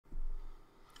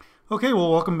Okay,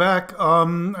 well, welcome back.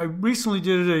 I recently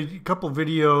did a couple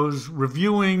videos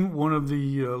reviewing one of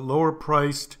the lower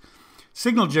priced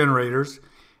signal generators,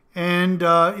 and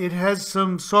it has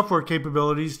some software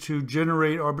capabilities to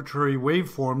generate arbitrary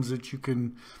waveforms that you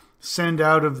can send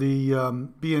out of the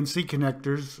BNC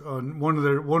connectors on one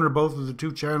or both of the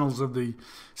two channels of the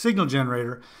signal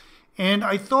generator. And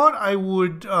I thought I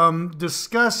would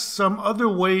discuss some other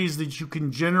ways that you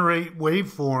can generate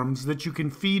waveforms that you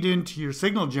can feed into your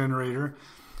signal generator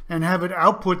and have it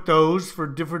output those for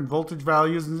different voltage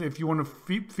values if you want to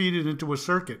feed it into a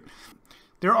circuit.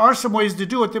 There are some ways to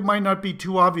do it that might not be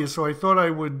too obvious, so I thought I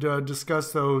would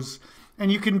discuss those. And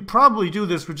you can probably do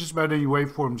this with just about any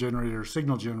waveform generator,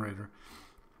 signal generator.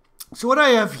 So what I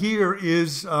have here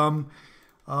is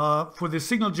for the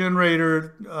signal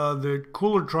generator, the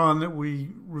Coolertron that we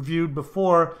reviewed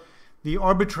before, the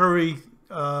arbitrary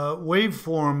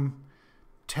waveform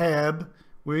tab,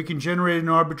 where you can generate an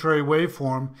arbitrary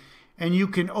waveform, and you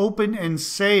can open and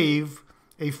save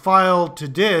a file to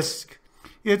disk.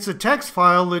 It's a text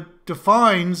file that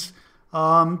defines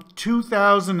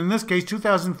 2,000, in this case,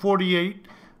 2048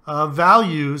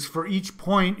 values for each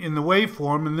point in the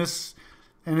waveform,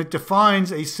 and it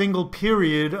defines a single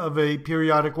period of a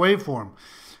periodic waveform.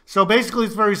 So basically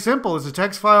it's very simple. It's a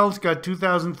text file. It's got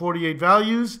 2048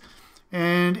 values,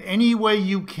 and any way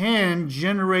you can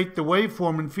generate the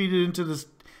waveform and feed it into this,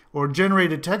 or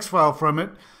generate a text file from it,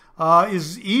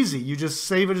 is easy. You just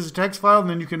save it as a text file, and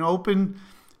then you can open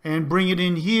and bring it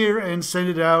in here and send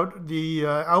it out the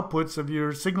outputs of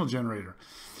your signal generator.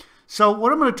 So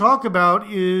what I'm going to talk about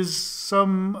is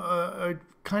some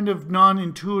kind of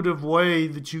non-intuitive way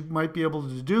that you might be able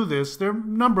to do this. There are a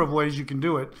number of ways you can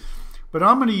do it, but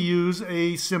I'm going to use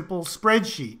a simple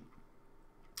spreadsheet.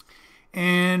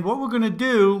 And what we're going to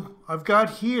do, I've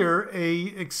got here a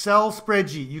Excel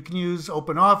spreadsheet. You can use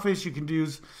OpenOffice, you can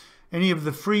use any of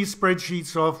the free spreadsheet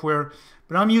software,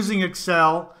 but I'm using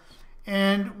Excel.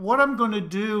 And what I'm going to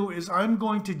do is I'm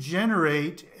going to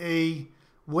generate a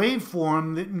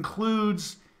waveform that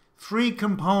includes 3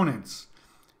 components.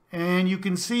 And you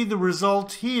can see the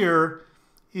result here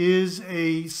is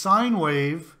a sine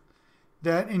wave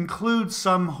that includes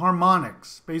some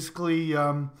harmonics, basically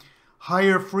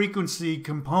higher frequency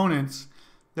components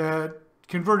that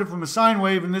convert it from a sine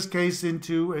wave, in this case,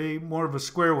 into a more of a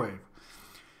square wave.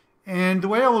 And the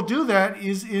way I will do that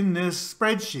is in this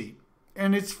spreadsheet.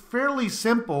 And it's fairly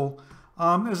simple.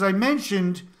 As I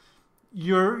mentioned,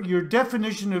 your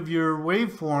definition of your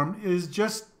waveform is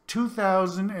just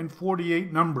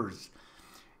 2048 numbers.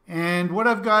 And what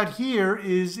I've got here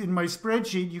is in my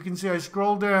spreadsheet, you can see I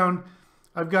scroll down,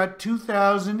 I've got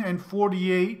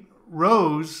 2048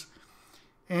 rows,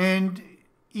 and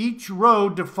each row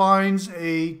defines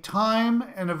a time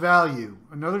and a value,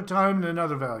 another time and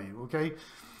another value, okay?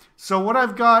 So what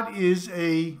I've got is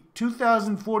a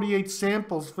 2048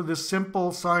 samples for this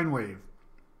simple sine wave.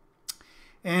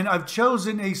 And I've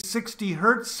chosen a 60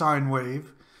 hertz sine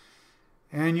wave.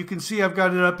 And you can see I've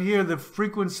got it up here. The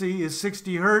frequency is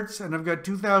 60 hertz, and I've got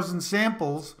 2,000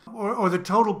 samples, or the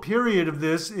total period of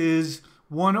this is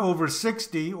 1 over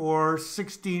 60, or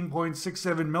 16.67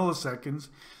 milliseconds.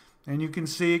 And you can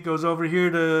see it goes over here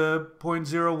to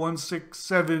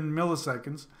 0.0167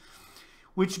 milliseconds,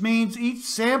 which means each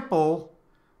sample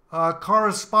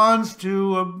corresponds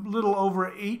to a little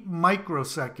over 8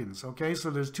 microseconds. Okay, so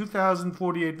there's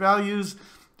 2048 values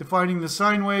defining the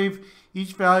sine wave.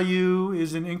 Each value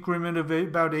is an increment of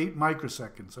about 8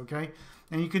 microseconds, okay?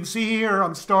 And you can see here,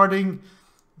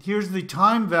 here's the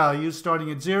time value starting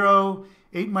at 0,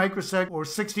 8 microseconds, or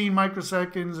 16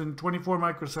 microseconds, and 24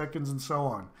 microseconds, and so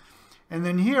on. And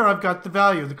then here I've got the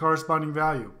value, the corresponding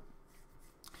value.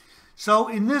 So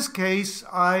in this case,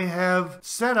 I have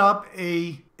set up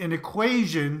an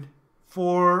equation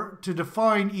to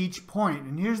define each point.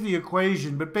 And here's the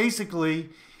equation, but basically,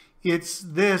 it's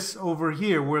this over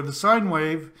here, where the sine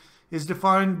wave is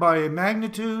defined by a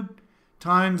magnitude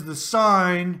times the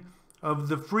sine of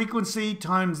the frequency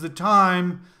times the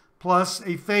time plus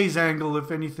a phase angle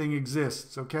if anything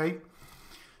exists, okay?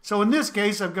 So in this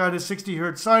case, I've got a 60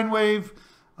 hertz sine wave.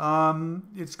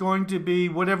 It's going to be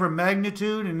whatever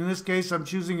magnitude, and in this case, I'm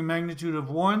choosing a magnitude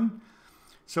of 1.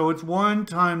 So it's 1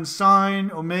 times sine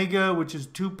omega, which is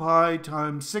 2 pi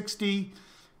times 60.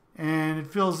 And it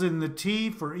fills in the t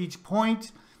for each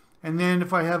point. And then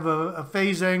if I have a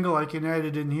phase angle, I can add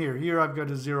it in here. Here I've got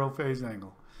a 0 phase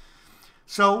angle.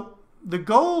 So the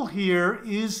goal here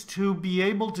is to be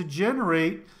able to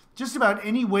generate just about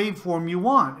any waveform you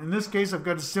want. In this case, I've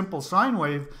got a simple sine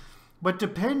wave. But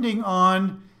depending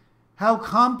on how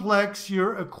complex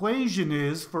your equation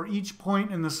is for each point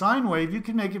in the sine wave, you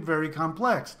can make it very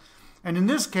complex. And in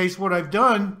this case, what I've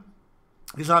done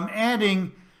is I'm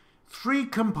adding three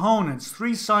components,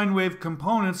 three sine wave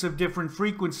components of different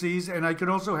frequencies, and I could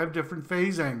also have different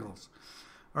phase angles.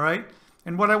 All right?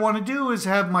 And what I want to do is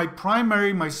have my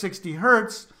primary, my 60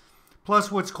 hertz,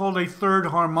 plus what's called a third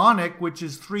harmonic, which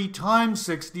is 3 times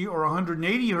 60 or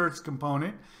 180 hertz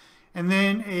component, and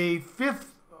then a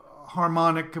fifth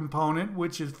harmonic component,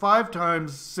 which is 5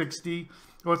 times 60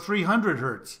 or 300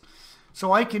 hertz.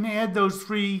 So I can add those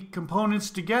three components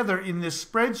together in this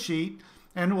spreadsheet,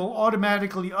 and it will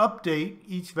automatically update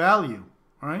each value.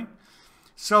 All right?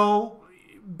 So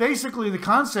basically the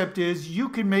concept is you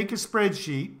can make a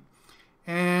spreadsheet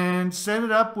and set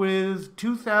it up with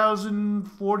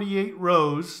 2048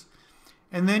 rows,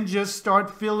 and then just start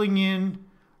filling in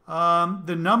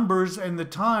the numbers and the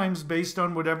times based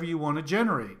on whatever you want to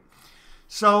generate.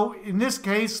 So in this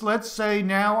case, let's say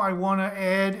now I want to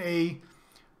add a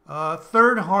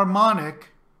third harmonic,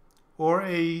 or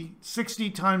a 60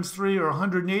 times 3 or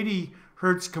 180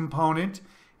 hertz component,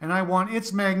 and I want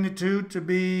its magnitude to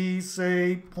be,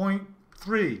 say,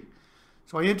 0.3.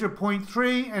 So I enter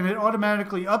 0.3, and it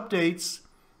automatically updates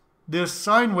this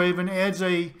sine wave and adds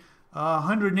a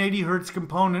 180 hertz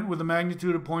component with a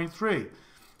magnitude of 0.3.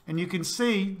 And you can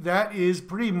see that is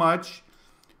pretty much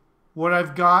what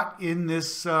I've got in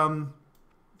this for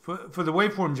the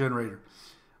waveform generator.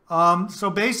 So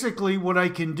basically what I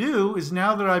can do is,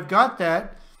 now that I've got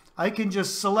that, I can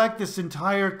just select this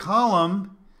entire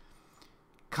column,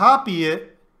 copy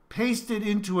it, paste it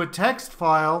into a text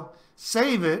file,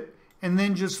 save it, and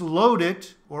then just load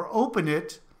it or open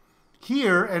it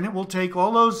here, and it will take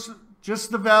all those,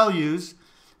 just the values,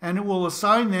 and it will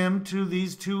assign them to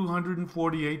these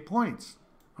 248 points.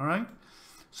 All right?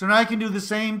 So now I can do the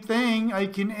same thing. I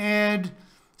can add,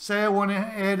 say I want to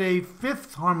add a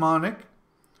fifth harmonic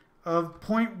of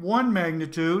 0.1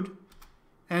 magnitude,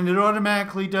 and it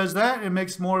automatically does that. It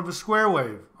makes more of a square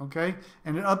wave, okay?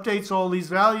 And it updates all these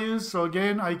values. So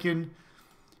again, I can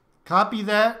copy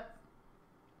that.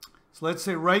 So let's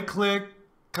say right-click,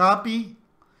 copy.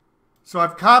 So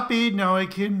I've copied. Now I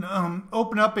can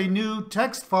open up a new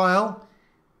text file,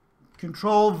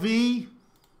 Control-V,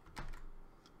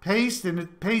 paste, and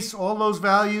it pastes all those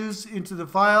values into the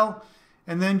file,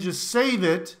 and then just save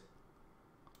it,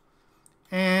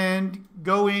 and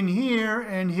go in here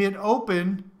and hit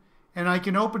open, and I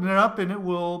can open it up and it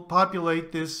will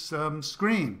populate this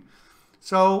screen.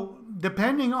 So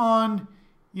depending on,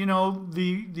 you know,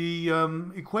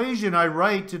 the equation I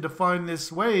write to define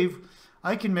this wave,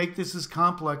 I can make this as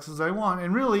complex as I want.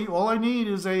 And really all I need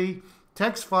is a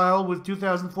text file with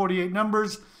 2048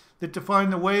 numbers that define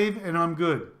the wave, and I'm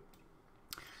good.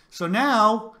 So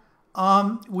now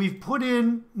we've put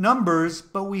in numbers,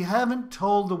 but we haven't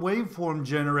told the waveform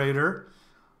generator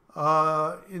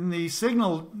in the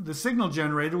signal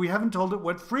generator, we haven't told it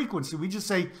what frequency. We just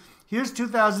say, here's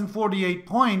 2048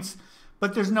 points,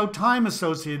 but there's no time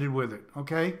associated with it,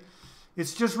 okay?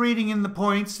 It's just reading in the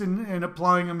points and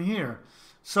applying them here.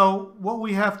 So what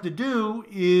we have to do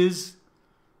is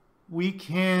we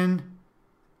can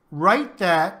write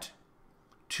that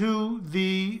to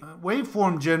the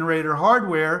waveform generator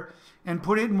hardware and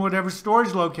put it in whatever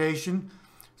storage location.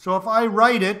 So if I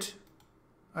write it,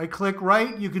 I click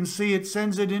write, you can see it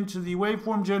sends it into the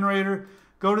waveform generator,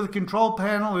 go to the control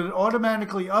panel, and it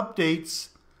automatically updates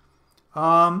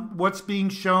what's being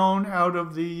shown out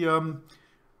of the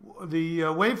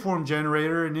waveform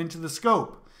generator and into the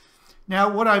scope. Now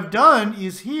what I've done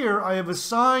is here I have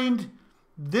assigned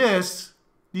these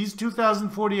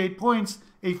 2048 points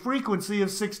a frequency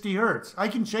of 60 hertz. I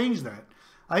can change that.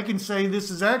 I can say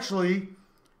this is actually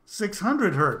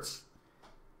 600 hertz,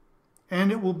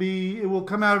 and it will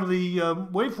come out of the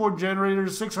waveform generator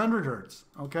to 600 hertz.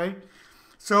 Okay,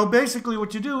 so basically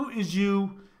what you do is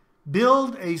you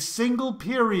build a single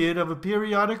period of a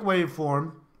periodic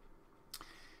waveform,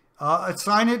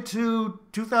 assign it to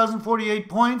 2048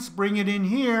 points, bring it in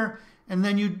here, and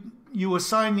then you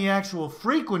assign the actual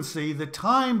frequency, the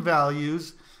time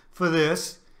values for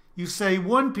this. You say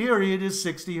one period is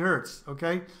 60 hertz,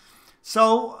 okay?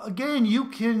 So again, you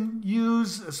can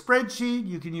use a spreadsheet,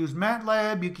 you can use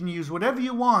MATLAB, you can use whatever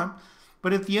you want,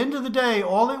 but at the end of the day,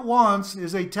 all it wants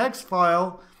is a text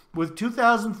file with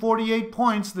 2048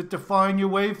 points that define your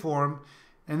waveform.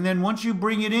 And then once you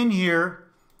bring it in here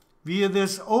via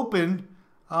this open,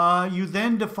 you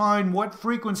then define what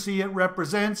frequency it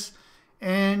represents,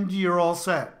 and you're all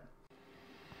set.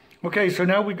 Okay, so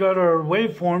now we got our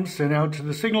waveforms sent out to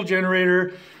the signal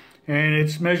generator, and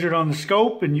it's measured on the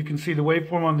scope, and you can see the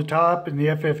waveform on the top and the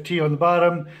FFT on the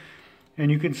bottom,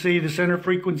 and you can see the center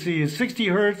frequency is 60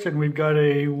 hertz, and we've got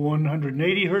a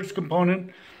 180 hertz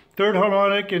component, third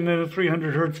harmonic and then a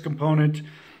 300 hertz component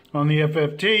on the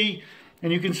FFT.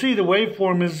 And you can see the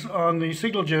waveform is on the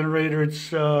signal generator.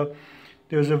 It's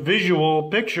there's a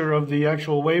visual picture of the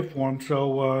actual waveform,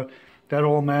 so that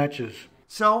all matches.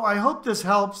 So I hope this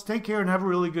helps. Take care and have a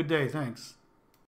really good day. Thanks.